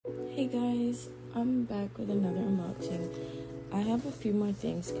Hey guys, I'm back with another unboxing. I have a few more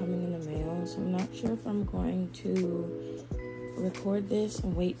things coming in the mail, so I'm not sure if I'm going to record this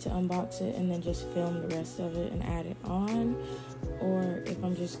and wait to unbox it and then just film the rest of it and add it on, or if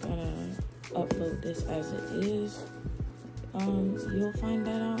I'm just gonna upload this as it is. You'll find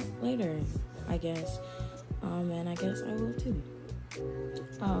that out later, I guess. And I guess I will too.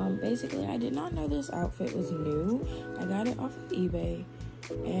 Basically, I did not know this outfit was new. I got it off of eBay,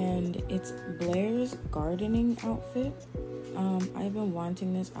 and it's Blair's gardening outfit. I've been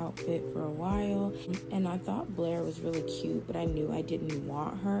wanting this outfit for a while, and I thought Blair was really cute, but I knew I didn't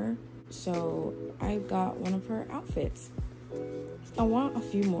want her, so I got one of her outfits. I want a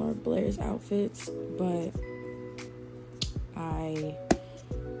few more of Blair's outfits, but I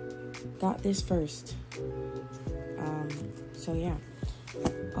got this first. So yeah.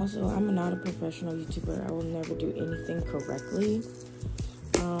 Also, I'm not a professional YouTuber. I will never do anything correctly.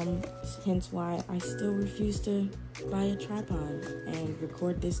 Hence why I still refuse to buy a tripod and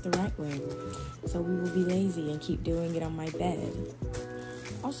record this the right way. So we will be lazy and keep doing it on my bed.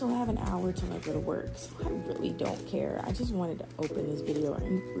 Also, I have an hour till I go to work, so I really don't care. I just wanted to open this video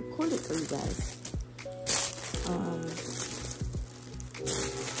and record it for you guys.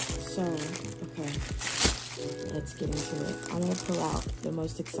 Okay. Let's get into it. I'm gonna pull out the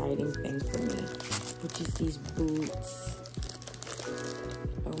most exciting thing for me, which is these boots.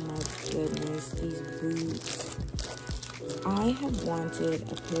 Oh my goodness, these boots. I have wanted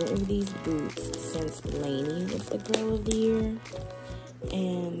a pair of these boots since Lainey was the girl of the year.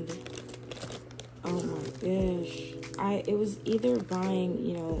 And oh my gosh. It was either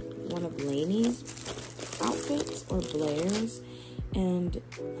buying, one of Lainey's outfits or Blair's. And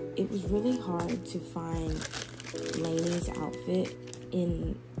it was really hard to find Lainey's outfit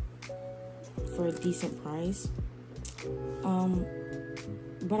for a decent price.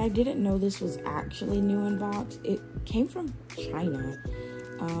 But I didn't know this was actually new in box. It came from China.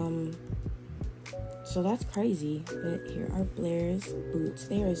 So that's crazy. But here are Blair's boots.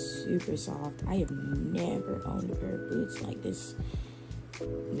 They are super soft. I have never owned a pair of boots like this.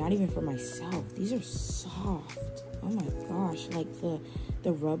 Not even for myself. These are soft. Oh my gosh, like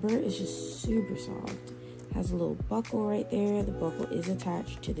the rubber is just super soft. Has a little buckle right there. The buckle is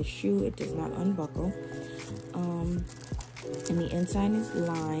attached to the shoe. It does not unbuckle. And the inside is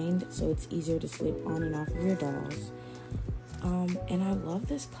lined, so it's easier to slip on and off of your dolls. And I love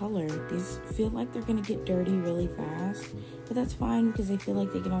this color. These feel like they're gonna get dirty really fast, but that's fine because I feel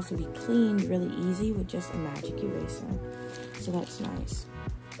like they can also be cleaned really easy with just a magic eraser. So that's nice.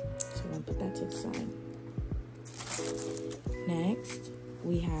 So I'm gonna put that to the side. Next,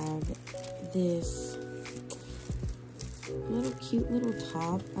 we have this cute little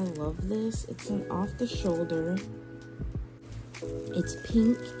top. I love this. It's an off the shoulder. It's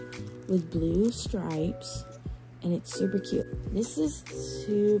pink with blue stripes, and it's super cute. This is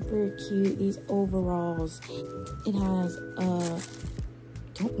super cute, these overalls. It has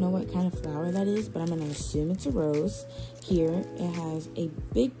don't know what kind of flower that is, but I'm gonna assume it's a rose. Here, it has a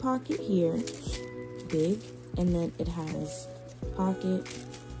big pocket here, big, and then it has pocket,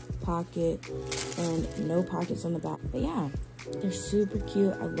 and no pockets on the back. But yeah, they're super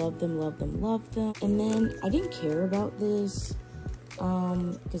cute. I love them, love them, love them. And then I didn't care about this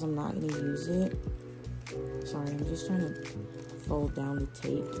because I'm not gonna use it. Sorry, I'm just trying to fold down the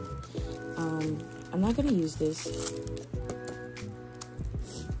tape. I'm not gonna use this.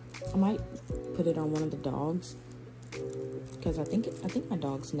 I might put it on one of the dogs because I think my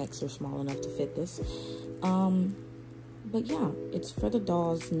dog's necks are small enough to fit this. But yeah, it's for the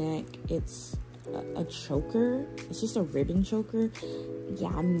doll's neck. It's a choker. It's just a ribbon choker.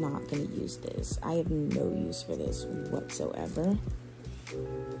 Yeah, I'm not gonna use this. I have no use for this whatsoever.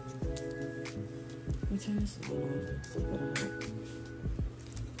 Let me turn this light off.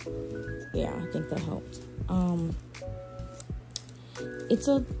 Yeah, I think that helped. It's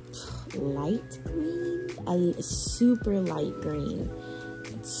a light green, a super light green.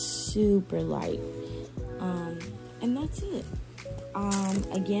 It's super light. And that's it.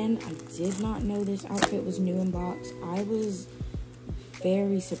 Again, I did not know this outfit was new in box. I was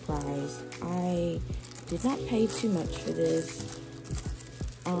very surprised. I did not pay too much for this.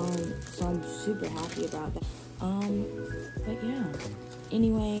 So I'm super happy about that. But yeah.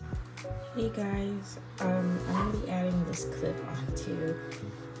 Anyway, hey guys, I'm gonna be adding this clip onto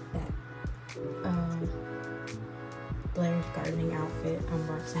that Blair's gardening outfit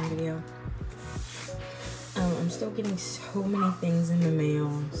unboxing video. I'm still getting so many things in the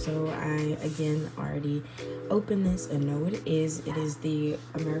mail, so I again already opened this and know what it is. It is the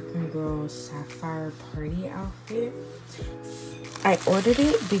American Girl Sapphire Party outfit. I ordered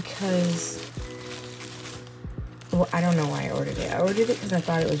it because, well, I don't know why I ordered it. I ordered it because I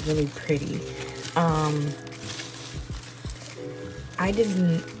thought it was really pretty.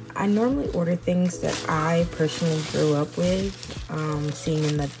 I normally order things that I personally grew up with, seeing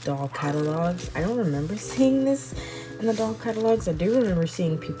in the doll catalogs. I don't remember seeing this in the doll catalogs. I do remember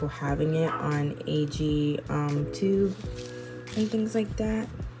seeing people having it on AG Tube and things like that.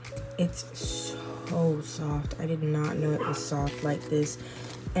 It's so soft. I did not know it was soft like this.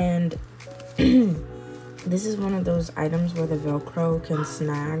 And this is one of those items where the Velcro can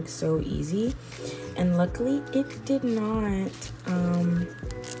snag so easy. And luckily, it did not.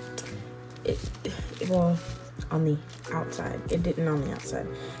 Well, on the outside. It didn't on the outside.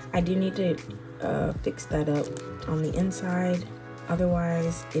 I do need to fix that up on the inside.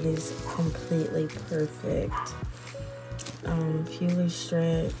 Otherwise, it is completely perfect. Fewer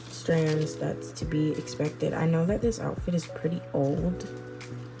strands, that's to be expected. I know that this outfit is pretty old.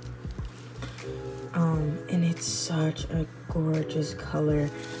 And it's such a gorgeous color.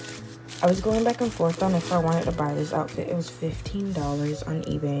 I was going back and forth on if I wanted to buy this outfit. It was $15 on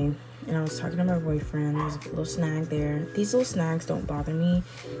eBay. And I was talking to my boyfriend. There's a little snag there. These little snags don't bother me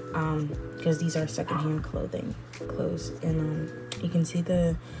because these are secondhand clothes. And you can see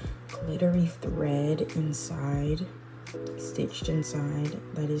the glittery thread inside, stitched inside.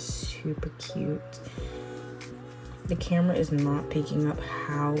 That is super cute. The camera is not picking up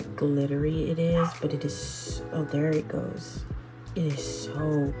how glittery it is, but it is. Oh, there it goes. It is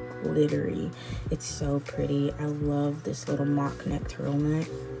so glittery. It's so pretty. I love this little mock neck turtleneck.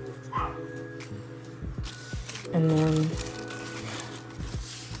 And then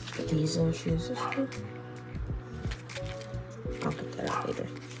these little shoes are still. I'll put that out later.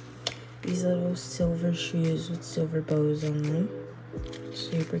 These little silver shoes with silver bows on them.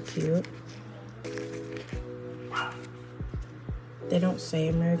 Super cute. They don't say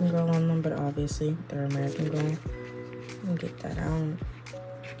American Girl on them, but obviously they're American Girl. Let me get that out.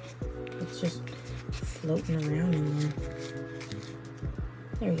 It's just floating around in there.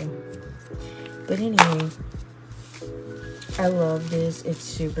 There we go. But anyway, I love this. It's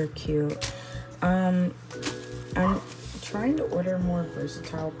super cute. I'm trying to order more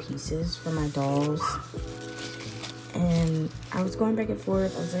versatile pieces for my dolls. And I was going back and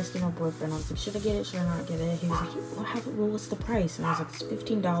forth. I was asking my boyfriend. I was like, should I get it? Should I not get it? He was like, well, what's the price? And I was like, it's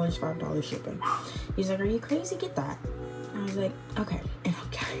 $15, $5 shipping. He's like, are you crazy? Get that. I was like, okay.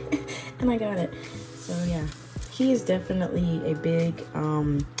 And I got it. So yeah, he is definitely a big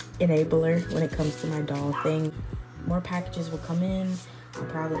enabler when it comes to my doll thing. More packages will come in. I'll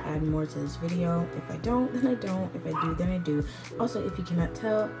probably add more to this video. If I don't, then I don't. If I do, then I do. Also, if you cannot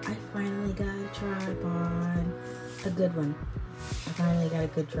tell, I finally got a tripod. A good one. I finally got a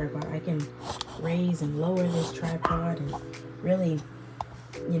good tripod. I can raise and lower this tripod and really,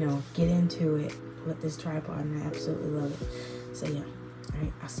 you know, get into it with this tripod, and I absolutely love it. So yeah,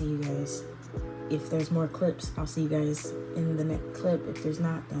 alright, I'll see you guys. If there's more clips, I'll see you guys in the next clip. If there's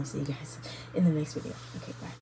not, then I'll see you guys in the next video. Okay, bye.